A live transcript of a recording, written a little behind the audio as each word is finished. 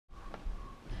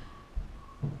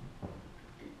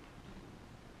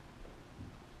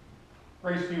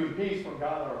Grace to you and peace from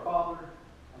God our Father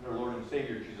and our Lord and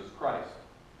Savior Jesus Christ.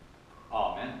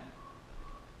 Amen.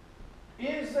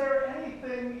 Is there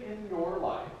anything in your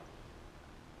life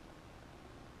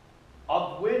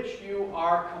of which you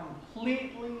are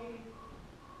completely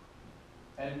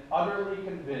and utterly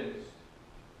convinced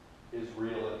is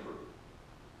real and true?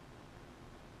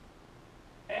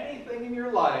 Anything in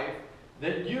your life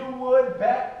that you would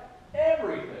bet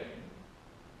everything,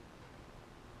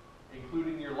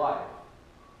 including your life,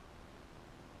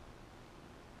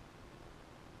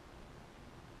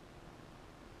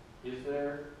 is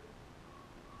there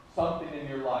something in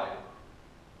your life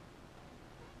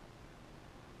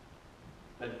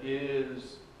that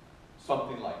is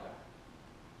something like that?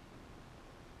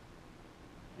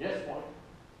 Yes, Mike?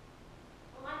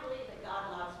 Well, I believe that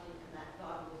God loves me and that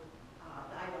God was,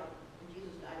 died on, and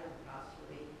Jesus died on the cross for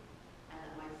me, and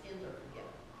that my sins are forgiven.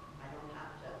 I don't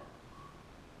have to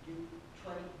do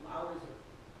 20 hours of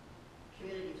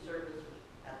community service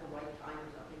at the right time or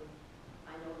something.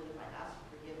 I know that if I ask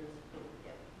for forgiveness, He'll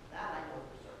forgive me. That I know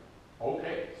for certain.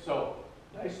 Okay, so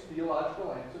nice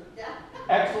theological answer. Yeah.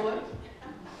 Excellent.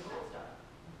 Good stuff.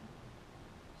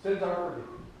 Sins are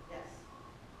forgiven. Yes.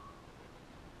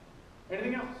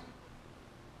 Anything else?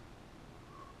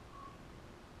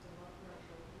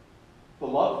 The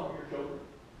love from your children?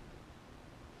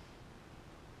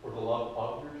 Or the love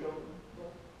of your children?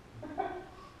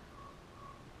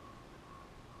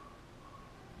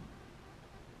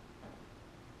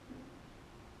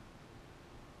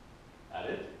 That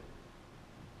it?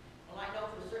 Well, I know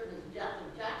for certain it's death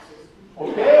and taxes.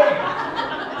 Okay.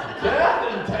 Death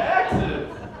and taxes.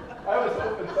 I was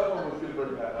hoping someone was going to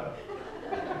bring that up.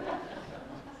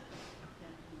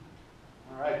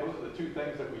 All right, those are the two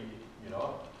things that we,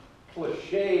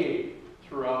 cliche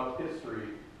throughout history,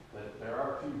 that there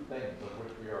are two things of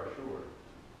which we are sure.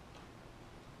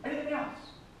 Anything else?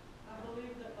 I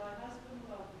believe that my husband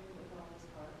loved me with all his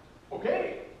heart.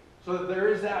 Okay. So that there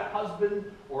is that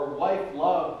husband or wife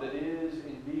love that is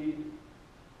indeed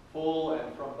full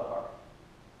and from the heart.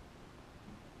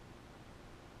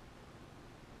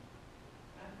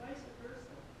 And vice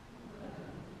versa.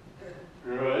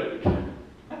 Good.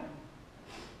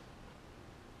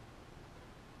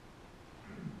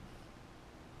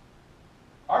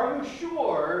 Are you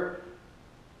sure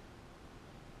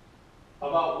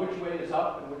about which way is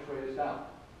up and which way is down?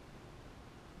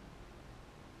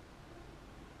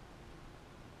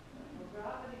 Well,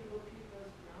 gravity will keep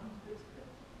us grounded.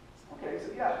 Okay,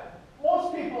 so yeah,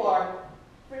 most people are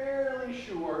fairly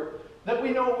sure that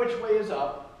we know which way is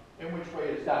up and which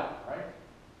way is down, right?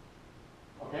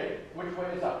 Okay, which way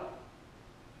is up?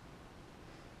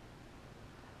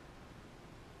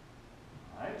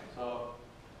 All right, so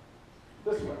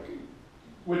this way.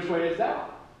 Which way is down?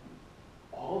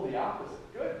 Oh, the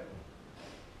opposite. Good.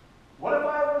 What if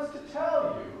I was to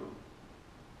tell you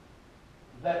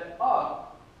that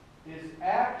up is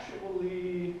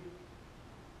actually,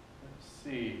 let's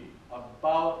see,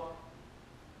 about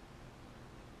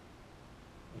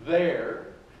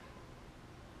there,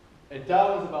 and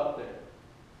down is about there?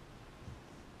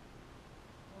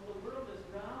 Well, the world is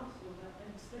round, so that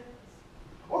makes sense.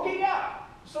 Okay, yeah.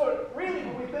 So really,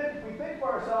 when we think of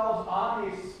ourselves on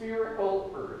a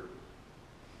spherical earth,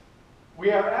 we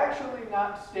are actually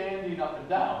not standing up and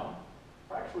down.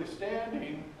 We're actually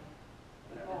standing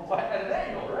at an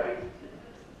angle, right?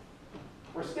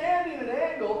 We're standing at an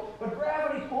angle, but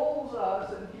gravity pulls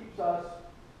us and keeps us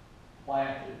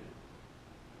planted.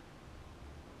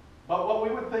 But what we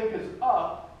would think is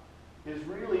up is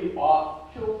really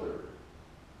off kilter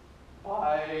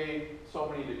by so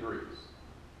many degrees.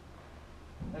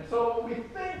 And so when we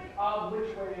think of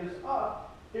which way is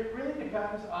up, it really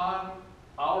depends on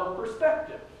our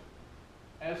perspective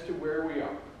as to where we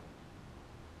are.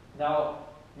 Now,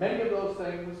 many of those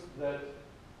things that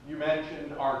you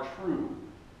mentioned are true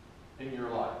in your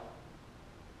life.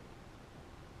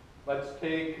 Let's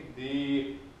take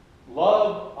the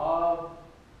love of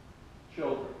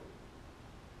children.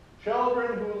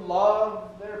 Children who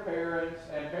love their parents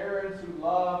and parents who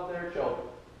love their children.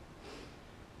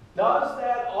 Does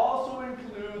that also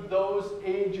include those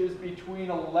ages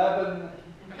between 11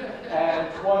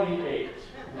 and 28?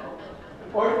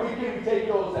 Or we can take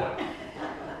those out.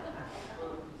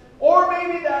 Or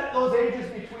maybe those ages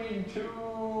between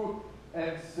 2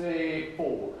 and say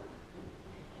 4.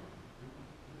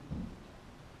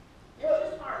 It's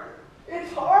just harder.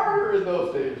 It's harder in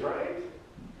those days, right?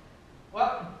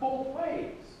 Well, both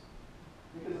ways.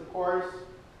 Because of course,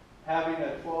 having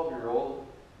a 12-year-old,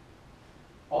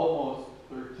 almost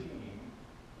 13,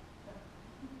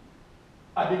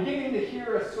 I'm beginning to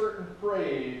hear a certain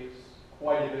phrase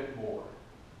quite a bit more.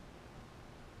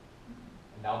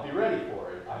 And now be ready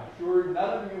for it. I'm sure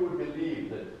none of you would believe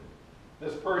that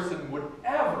this person would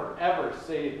ever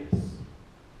say this.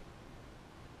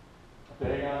 To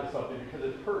hang on to something because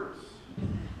it hurts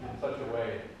in such a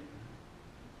way.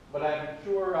 But I'm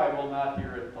sure I will not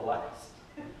hear it the last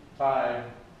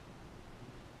time.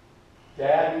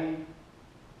 Daddy,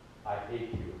 I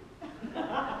hate you.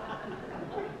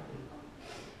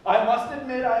 I must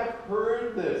admit I've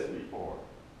heard this before.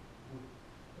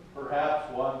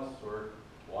 Perhaps once or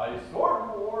twice or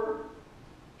more,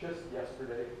 just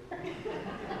yesterday.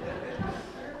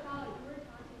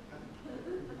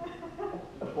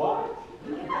 What?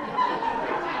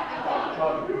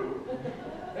 Talk to you.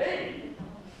 Hey!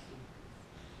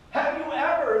 Have you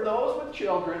ever, those with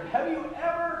children, have you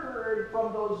ever heard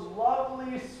from those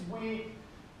lovely, sweet,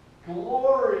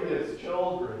 glorious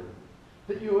children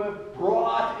that you have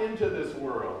brought into this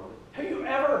world? Have you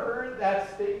ever heard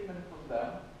that statement from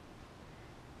them?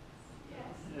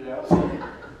 Yes. Yes.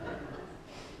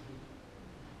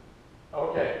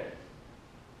 Okay.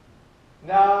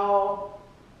 Now,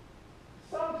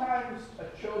 sometimes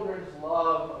a children's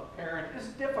love of parent is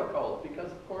difficult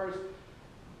because, of course,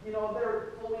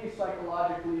 they're fully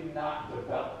psychologically not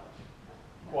developed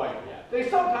quite yet. They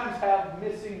sometimes have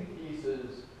missing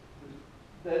pieces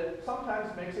that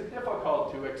sometimes makes it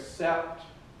difficult to accept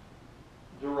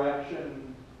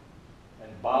direction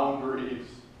and boundaries.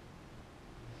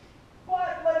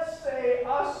 But let's say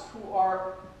us who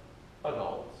are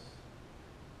adults,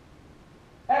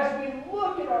 as we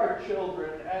look at our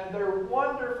children and their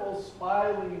wonderful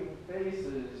smiling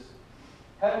faces,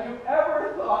 have you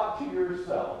ever thought to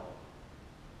yourself,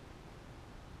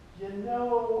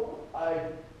 I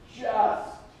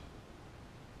just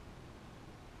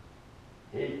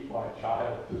hate my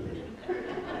child.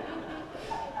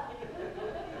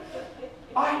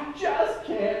 I just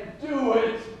can't do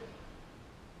it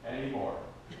anymore.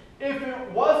 If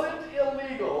it wasn't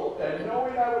illegal and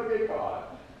knowing I would get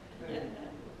caught.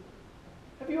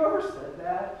 Have you ever said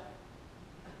that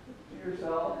to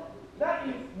yourself?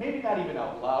 Maybe not even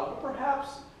out loud, but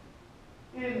perhaps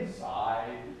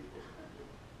inside.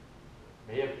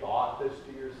 May have thought this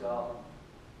to yourself.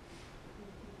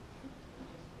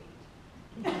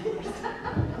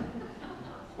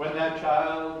 When that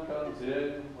child comes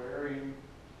in wearing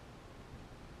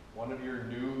one of your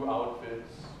new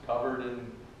outfits covered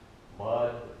in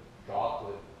mud,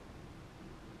 chocolate,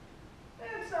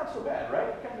 it's not so bad, right?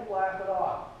 You kind of laugh it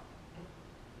off.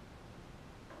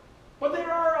 But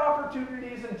there are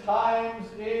opportunities and times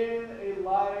in a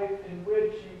life in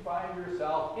which you find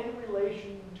yourself in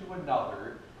relation to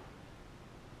another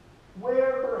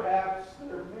where perhaps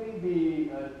there may be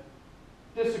a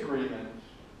disagreement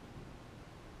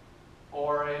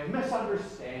or a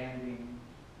misunderstanding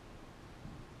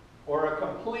or a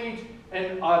complete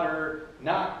and utter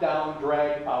knockdown,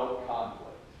 drag-out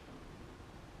conflict.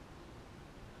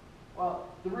 Well,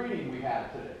 the reading we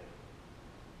had today.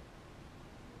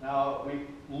 Now, we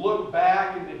look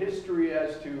back into history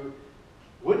as to,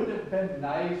 wouldn't it have been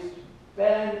nice to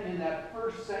been in that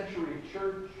first century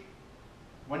church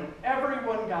when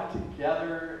everyone got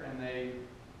together and they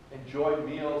enjoyed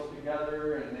meals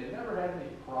together and they never had any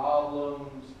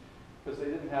problems because they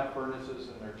didn't have furnaces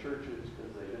in their churches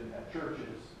because they didn't have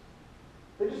churches.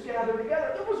 They just gathered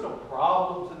together. There was no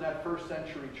problems in that first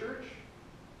century church.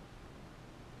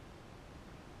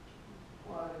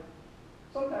 Why?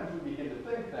 Sometimes we begin to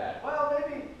think that, well,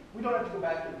 maybe we don't have to go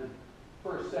back to the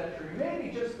first century,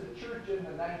 maybe just the church in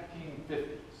the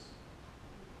 1950s.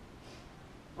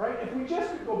 Right? If we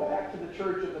just could go back to the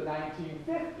church of the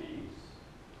 1950s,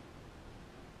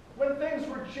 when things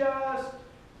were just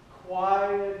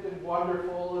quiet and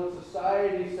wonderful, and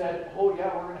society said, oh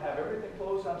yeah, we're going to have everything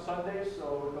closed on Sundays,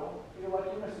 so don't feel like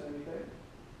you're missing anything.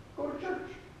 Go to church.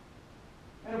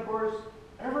 And of course,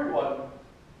 everyone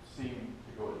seemed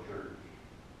to go to church.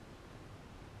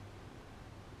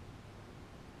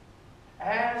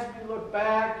 As we look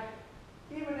back,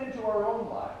 even into our own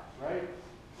lives, right?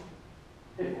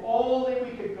 If only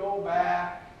we could go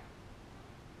back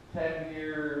 10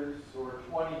 years or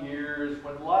 20 years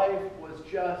when life was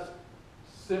just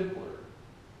simpler.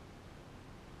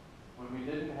 When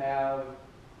we didn't have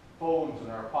phones in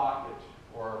our pocket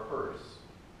or our purse.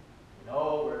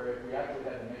 Where if we actually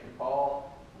had to make a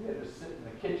call, we had to sit in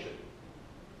the kitchen.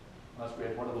 Unless we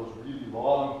had one of those really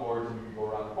long cords and we could go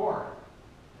around the corner.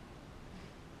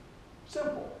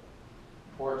 Simple.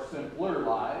 Or simpler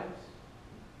lives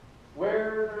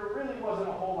where there really wasn't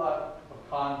a whole lot of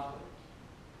conflict.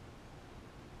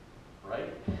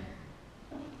 Right?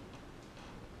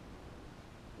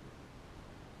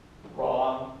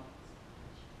 Wrong.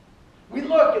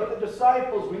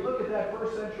 disciples, we look at that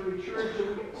first century church,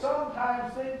 and we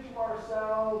sometimes think to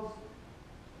ourselves,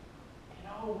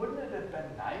 wouldn't it have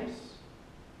been nice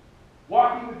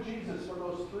walking with Jesus for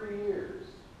those 3 years,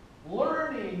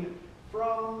 learning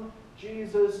from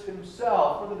Jesus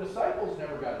himself? For the disciples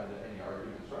never got into any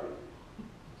arguments, right?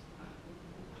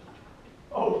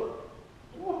 Oh,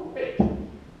 wait.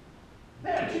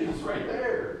 Man, Jesus right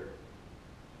there.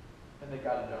 And they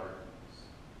got into arguments.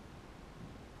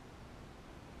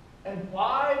 And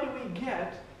why do we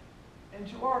get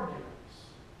into arguments?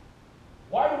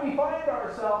 Why do we find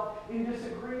ourselves in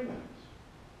disagreement?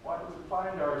 Why do we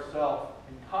find ourselves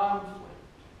in conflict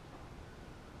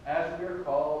as we are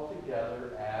called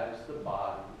together as the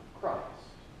body of Christ?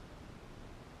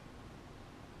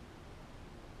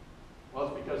 Well,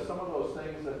 it's because some of those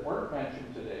things that weren't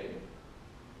mentioned today,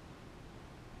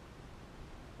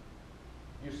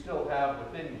 you still have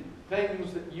within you.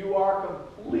 Things that you are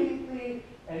completely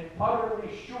and utterly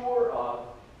sure of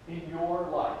in your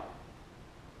life.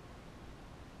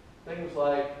 Things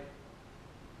like,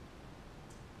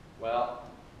 well,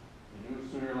 you knew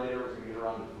sooner or later it was going to get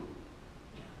around to food.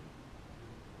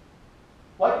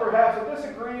 Like perhaps a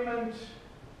disagreement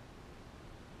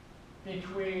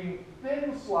between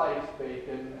thin sliced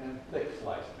bacon and thick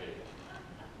sliced bacon.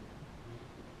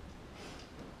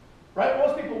 Right?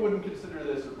 Most people wouldn't consider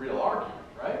this a real argument,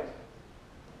 right?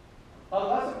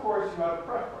 Unless, of course, you have a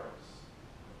preference.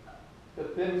 The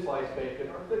thin sliced bacon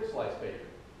or thick sliced bacon.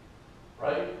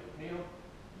 Right, Neil?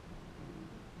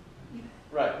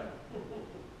 Right.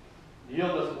 Neil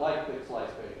doesn't like thick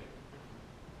sliced bacon.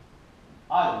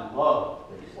 I love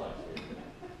thick sliced bacon.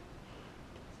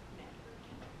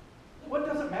 What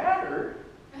does it matter?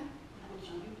 What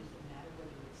you do doesn't matter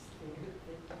whether it's thick or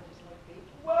thin, just like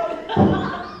bacon. Well,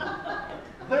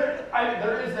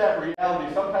 there is that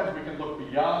reality. Sometimes we can look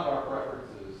beyond our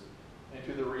preferences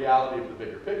into the reality of the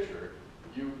bigger picture.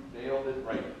 You nailed it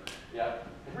right. Yeah,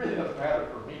 it really doesn't matter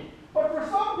for me. But for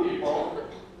some people,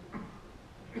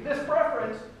 this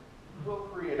preference will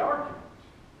create argument.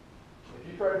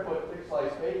 If you try to put thick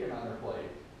sliced bacon on their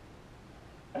plate,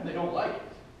 and they don't like it,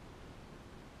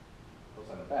 they'll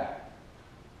send it back.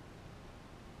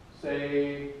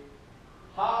 Say,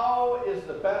 how is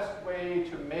the best way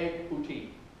to make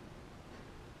poutine?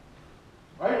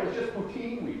 Right? It was just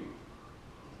poutine week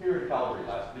here in Calgary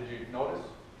last. Did you notice?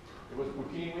 It was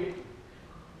poutine week.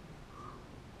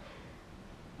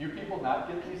 You people not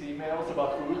get these emails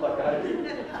about food like I do?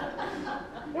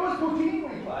 It was poutine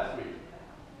week last week.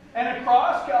 And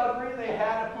across Calgary, they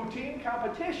had a poutine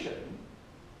competition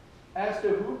as to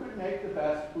who could make the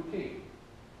best poutine.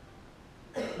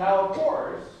 Now, of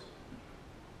course,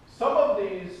 some of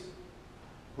these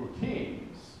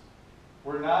poutines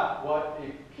were not what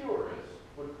a purist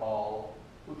would call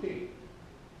poutine.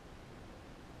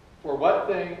 For what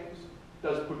things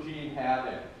does poutine have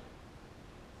in it?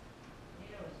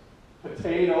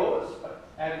 Potatoes.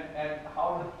 And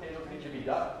how do the potatoes need to be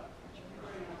done?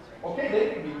 Okay, they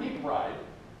can be deep fried.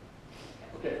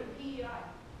 Okay. PEI.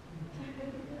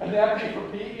 And that would be for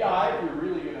PEI if you're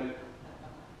really going to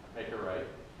make it right.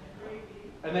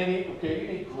 And they need, okay, you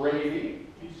need gravy.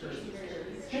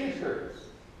 Cheese curds.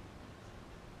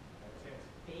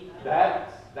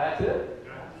 That's it.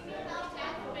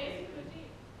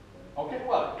 Okay,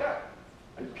 well, yeah.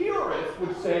 A purist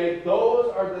would say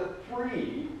those are the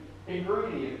 3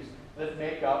 ingredients that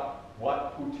make up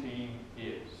what poutine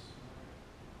is.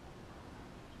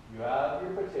 You have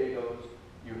your potatoes,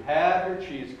 you have your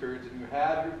cheese curds, and you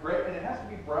have your gravy, and it has to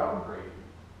be brown gravy.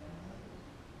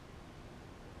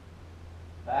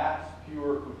 That's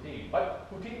pure poutine. But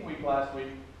poutine week last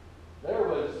week, there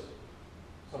was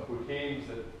some poutines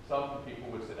that some people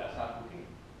would say that's not poutine.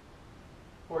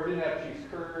 Or it didn't have cheese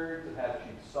curds, it had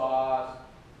cheese sauce,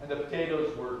 and the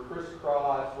potatoes were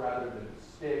crisscross rather than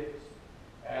sticks.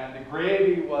 And the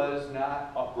gravy was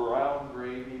not a brown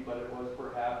gravy, but it was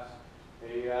perhaps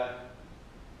a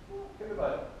kind of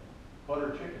a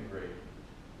butter chicken gravy.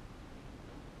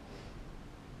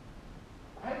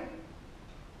 Right?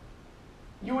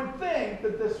 You would think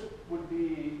that this would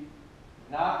be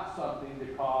not something to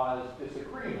cause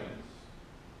disagreements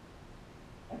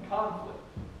and conflict.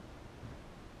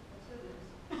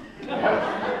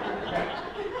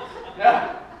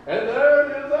 Yeah. And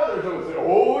there's others who would say,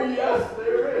 oh yes,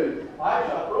 there is. I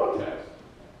shall protest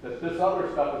that this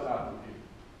other stuff is not poutine.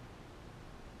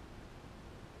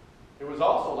 It was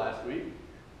also last week,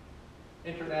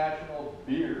 International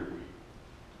Beer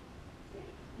Week.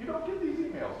 You don't get these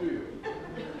emails, do you?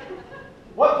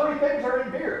 What 3 things are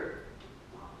in beer?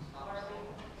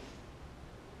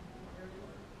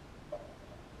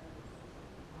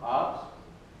 Hops,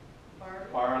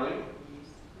 barley,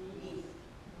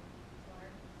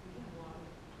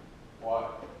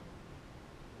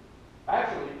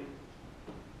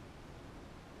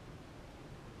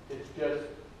 It's just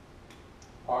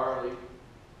barley,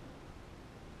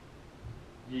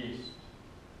 yeast,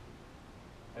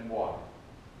 and water.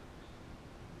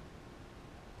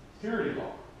 Purity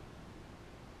law.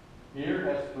 Beer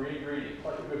has 3 ingredients,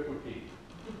 like a good poutine.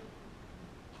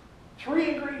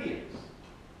 3 ingredients.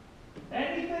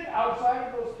 Anything outside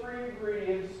of those 3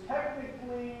 ingredients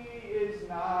technically is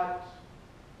not,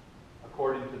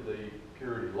 according to the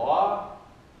purity law,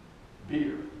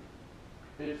 beer.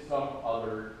 It's some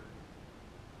other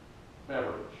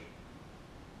beverage.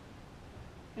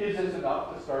 Is this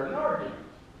enough to start an argument?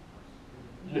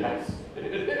 Yes, it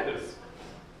is.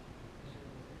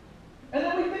 And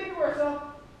then we think to ourselves,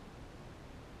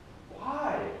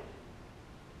 why?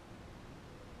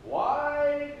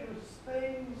 Why do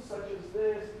things such as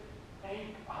this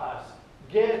make us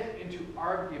get into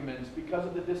arguments because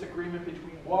of the disagreement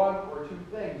between one or 2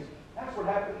 things? That's what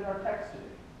happened in our text today.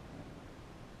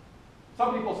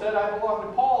 Some people said, I belong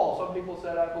to Paul. Some people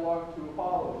said, I belong to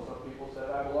Apollos. Some people said,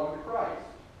 I belong to Christ.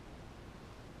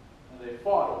 And they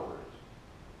fought over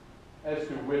it as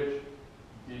to which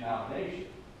denomination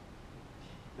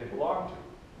they belong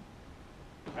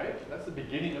to. Right? That's the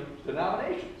beginning of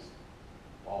denominations.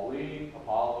 Pauline,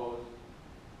 Apollos,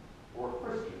 or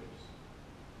Christians.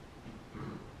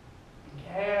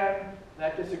 Began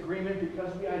that disagreement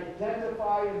because we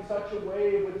identify in such a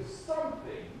way with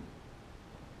something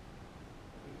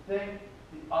we think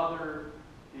the other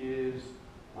is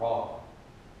wrong.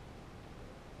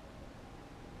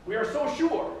 We are so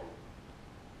sure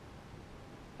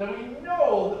that we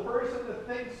know the person that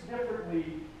thinks differently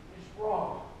is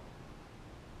wrong.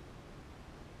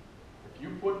 If you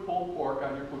put pulled pork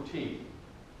on your poutine,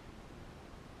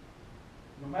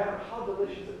 no matter how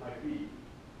delicious it might be,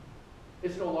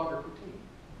 it's no longer poutine.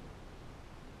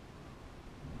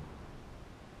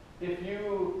 If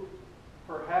you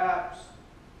perhaps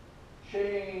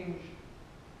change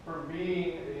from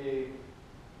being a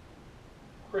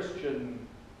Christian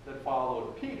that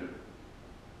followed Peter,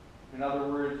 in other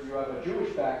words, you have a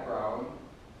Jewish background,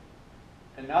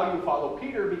 and now you follow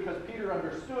Peter because Peter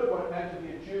understood what it meant to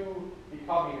be a Jew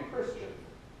becoming a Christian.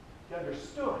 He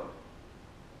understood.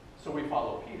 So we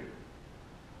follow Peter.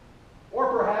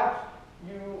 Or perhaps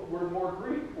you were more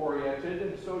Greek-oriented,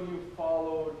 and so you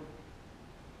followed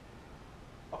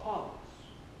Apollos.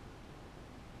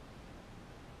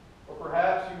 Or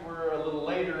perhaps you were a little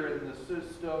later in the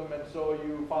system, and so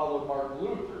you followed Martin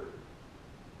Luther,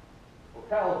 or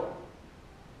Calvin,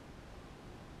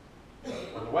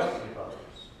 or the Wesley brothers.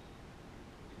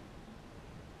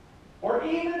 Or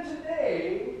even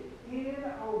today, in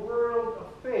our world of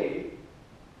faith,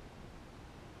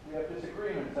 we have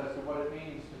disagreements as to what it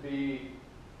means to be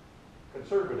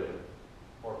conservative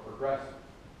or progressive.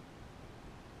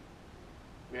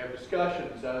 We have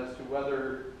discussions as to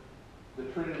whether the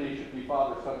Trinity should be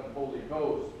Father, Son, and Holy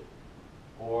Ghost,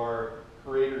 or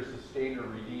Creator, Sustainer,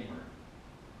 Redeemer.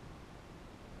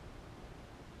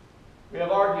 We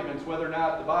have arguments whether or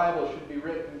not the Bible should be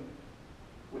written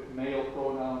with male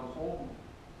pronouns only,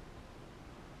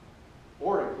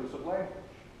 or inclusive language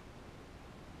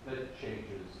that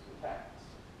changes the text.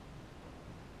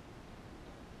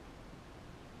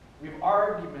 We have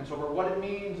arguments over what it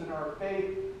means in our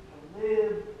faith to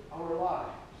live our lives.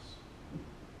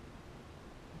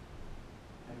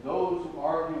 And those who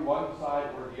argue one side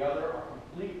or the other are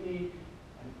completely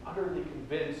and utterly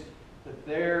convinced that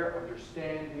their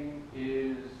understanding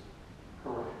is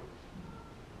correct.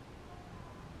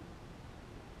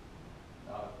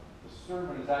 Now, the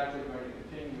sermon is actually going to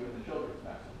continue in the children's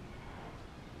message.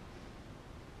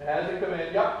 And as they come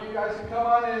in, yep, you guys can come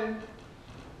on in.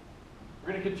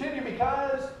 We're going to continue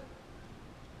because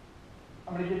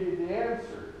I'm going to give you the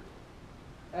answer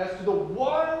as to the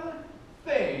one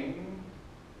thing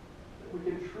that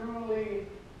we can truly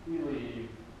believe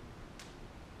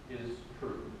is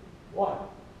true. One.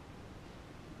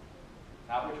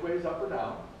 Not which way is up or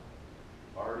down.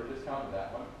 I've already discounted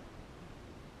that one.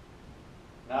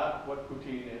 Not what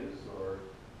poutine is or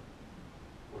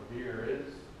what beer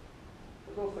is.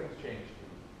 But those things change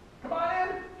too. Come on in!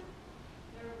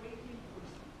 They're waiting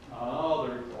for Oh,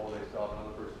 they still have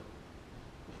another person.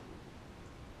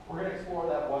 We're going to explore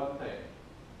that one thing.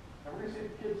 And we're going to see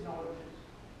if the kids know what it is.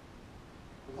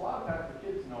 Because a lot of times the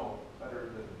kids know better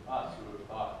than us who have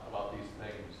thought about these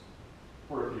things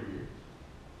for a few years.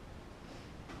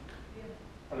 Yeah.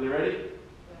 Are they ready?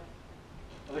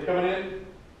 Yeah. Are they coming in?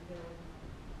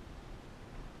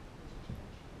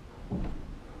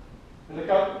 Are they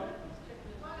coming?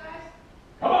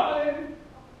 Come on in.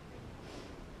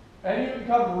 And you can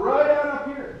come right on up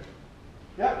here.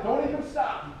 Yep, don't even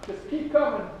stop. Just keep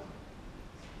coming.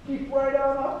 Keep right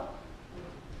on up.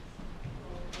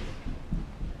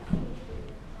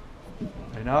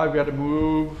 And now I've got to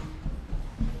move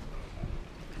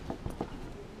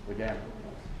again.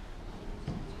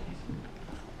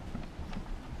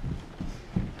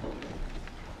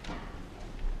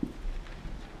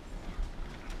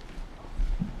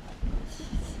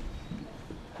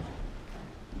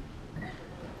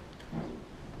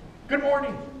 Good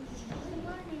morning.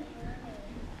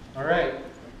 All right.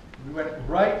 We went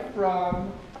right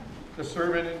from the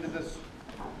sermon into this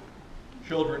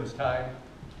children's time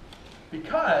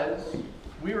because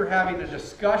we were having a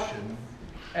discussion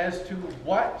as to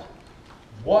what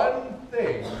one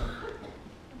thing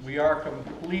we are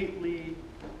completely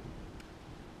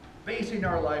basing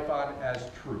our life on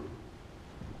as true.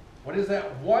 What is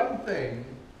that one thing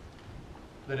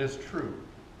that is true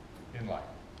in life?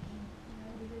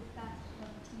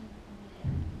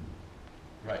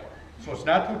 Right. So it's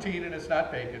not poutine and it's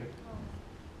not bacon.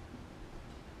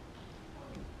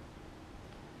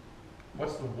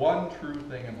 What's the one true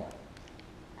thing in life?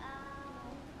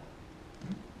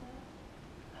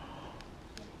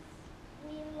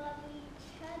 We love each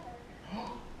other.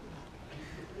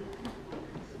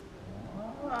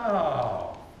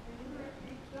 Wow.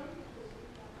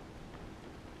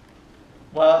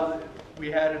 Well, we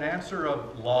had an answer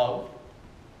of love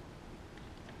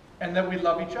and that we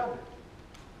love each other.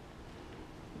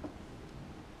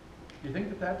 Do you think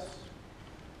that that's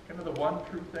kind of the one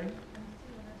true thing?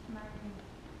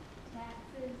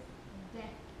 Taxes, debt.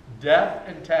 Death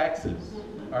and taxes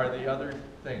are the other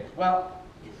things. Well,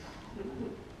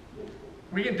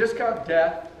 we can discount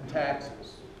death and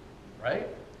taxes, right?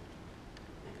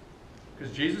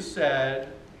 Because Jesus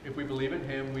said, if we believe in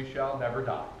him, we shall never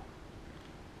die.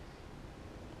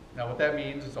 Now, what that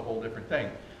means is a whole different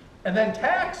thing. And then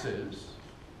taxes,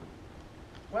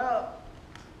 well,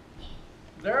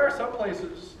 there are some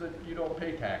places that you don't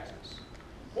pay taxes.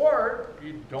 Or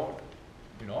you don't,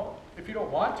 if you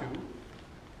don't want to,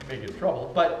 you may get in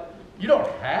trouble, but you don't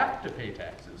have to pay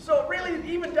taxes. So really,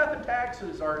 even death and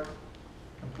taxes aren't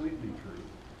completely true.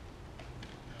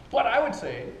 But I would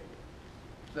say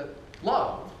that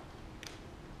love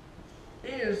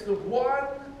is the one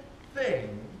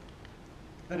thing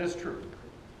that is true.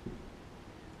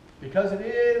 Because it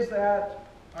is that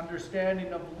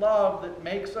understanding of love that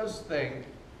makes us think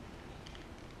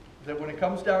that when it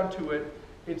comes down to it,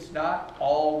 it's not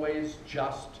always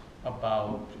just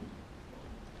about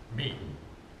me,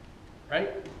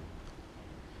 right?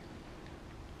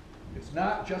 It's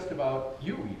not just about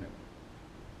you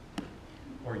even,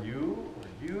 or you,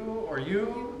 or you, or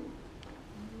you,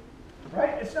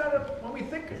 right? It's not, when we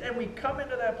think and we come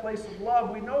into that place of love,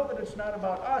 we know that it's not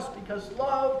about us because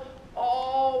love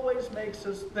always makes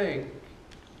us think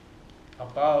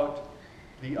about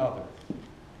the other.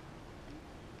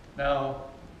 Now,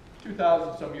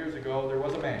 2,000 some years ago, there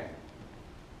was a man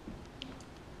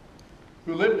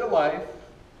who lived a life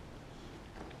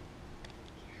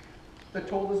that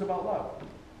told us about love.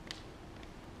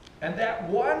 And that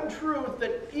one truth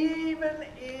that even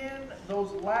in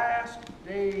those last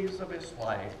days of his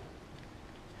life,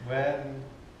 when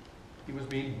he was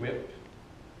being whipped,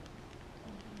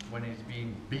 when he's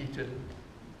being beaten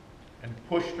and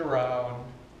pushed around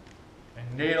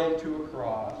and nailed to a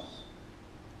cross,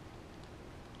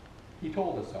 he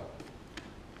told us something.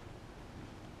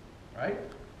 Right?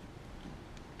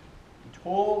 He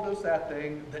told us that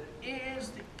thing that is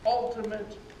the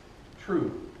ultimate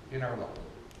truth in our life.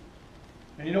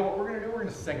 And you know what we're going to do? We're going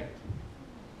to sing it.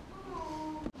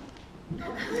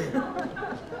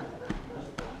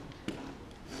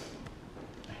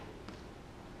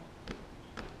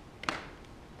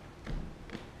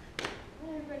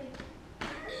 Everybody.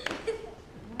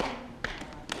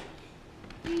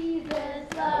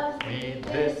 Jesus loves Me,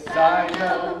 this I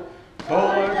know,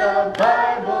 for the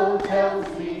Bible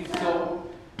tells me so.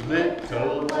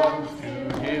 Little ones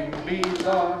to him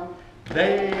belong.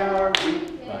 They are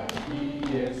weak, but he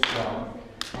is strong.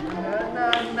 Na na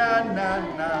na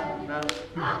na na na.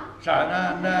 Sha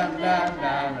na na na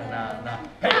na na na.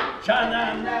 Hey, sha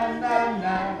na na na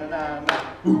na na na.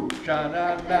 Ooh, sha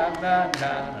na na na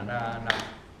na na na.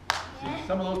 See,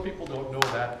 some of those people don't know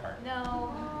that part.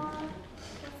 No.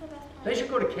 They should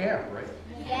go to camp, right?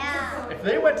 Yeah. If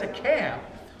they went to camp,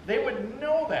 they would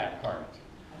know that part.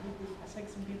 It's like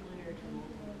some people here are too old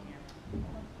to go to camp.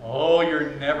 Oh,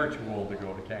 you're never too old to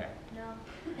go to camp. No.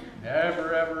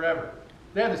 Never, ever, ever.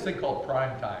 They have this thing called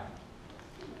prime time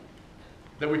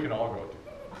that we can all go to.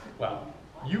 Well,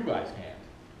 you guys can't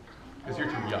because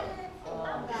you're too young.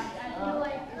 I feel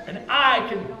like And I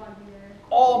can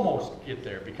almost get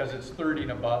there because it's 30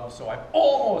 and above, so I'm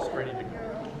almost ready to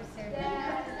go.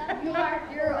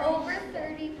 you're over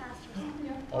 30, Pastor.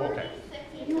 Okay.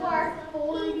 You are 4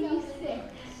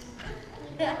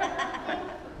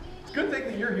 It's a good thing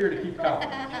that you're here to keep count. You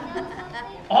know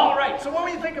something? All right, so when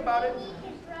we think about it, We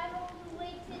can drive all the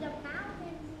way to the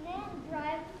mountains and then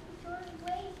drive short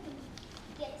ways to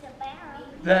get to Banff.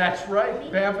 that's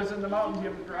right. Banff is in the mountains. You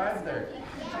have to drive there.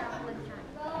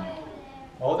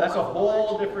 Oh, that's a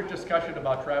whole different discussion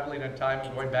about traveling in time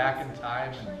and going back in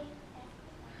time. And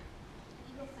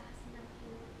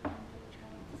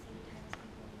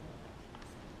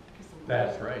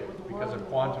that's right, because of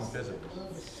quantum physics.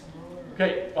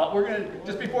 Okay, well, we're going to,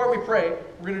 just before we pray,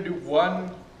 we're going to do one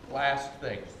last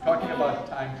thing, talking about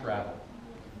time travel.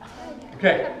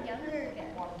 Okay,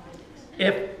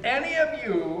 if any of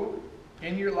you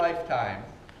in your lifetime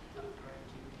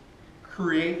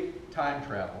create time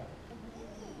travel,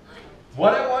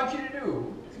 what I want you to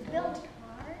do,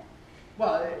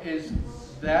 well, is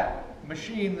that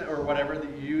machine or whatever that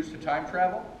you use to time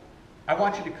travel, I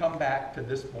want you to come back to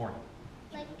this morning.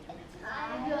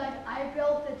 I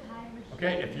built the time machine.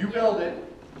 Okay, if you build it,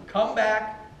 come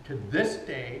back to this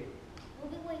day,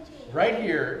 right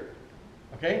here,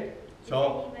 okay?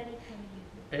 So,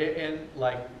 in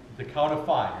like the count of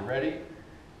 5, you ready?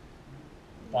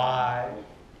 5,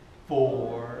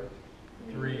 4,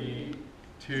 3,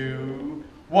 2,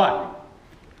 1.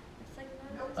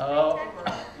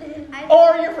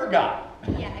 Or you forgot.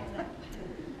 Yeah,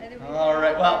 exactly. All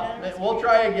right, well, we'll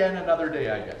try again another day,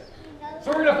 I guess.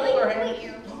 So we're going to fold our hands.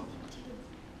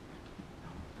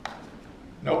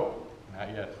 Nope, not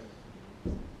yet.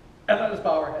 And let us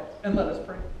bow our heads and let us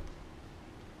pray.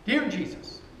 Dear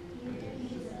Jesus,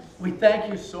 we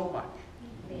thank you so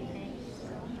much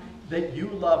that you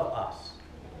love us.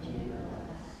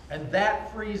 And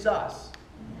that frees us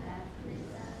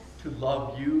to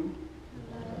love you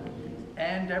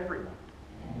and everyone.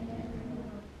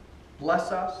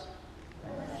 Bless us,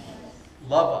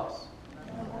 love us,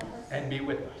 and be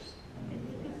with us.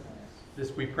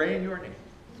 This we pray in your name.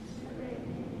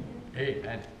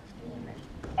 Amen.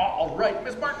 All right,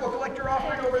 Miss Mark will collect your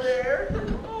offering over there.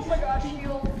 Oh my gosh.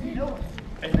 No.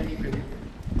 And then you can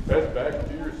head back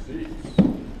to your seats.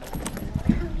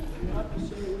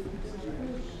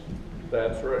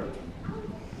 That's right.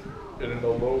 And in a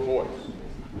low voice.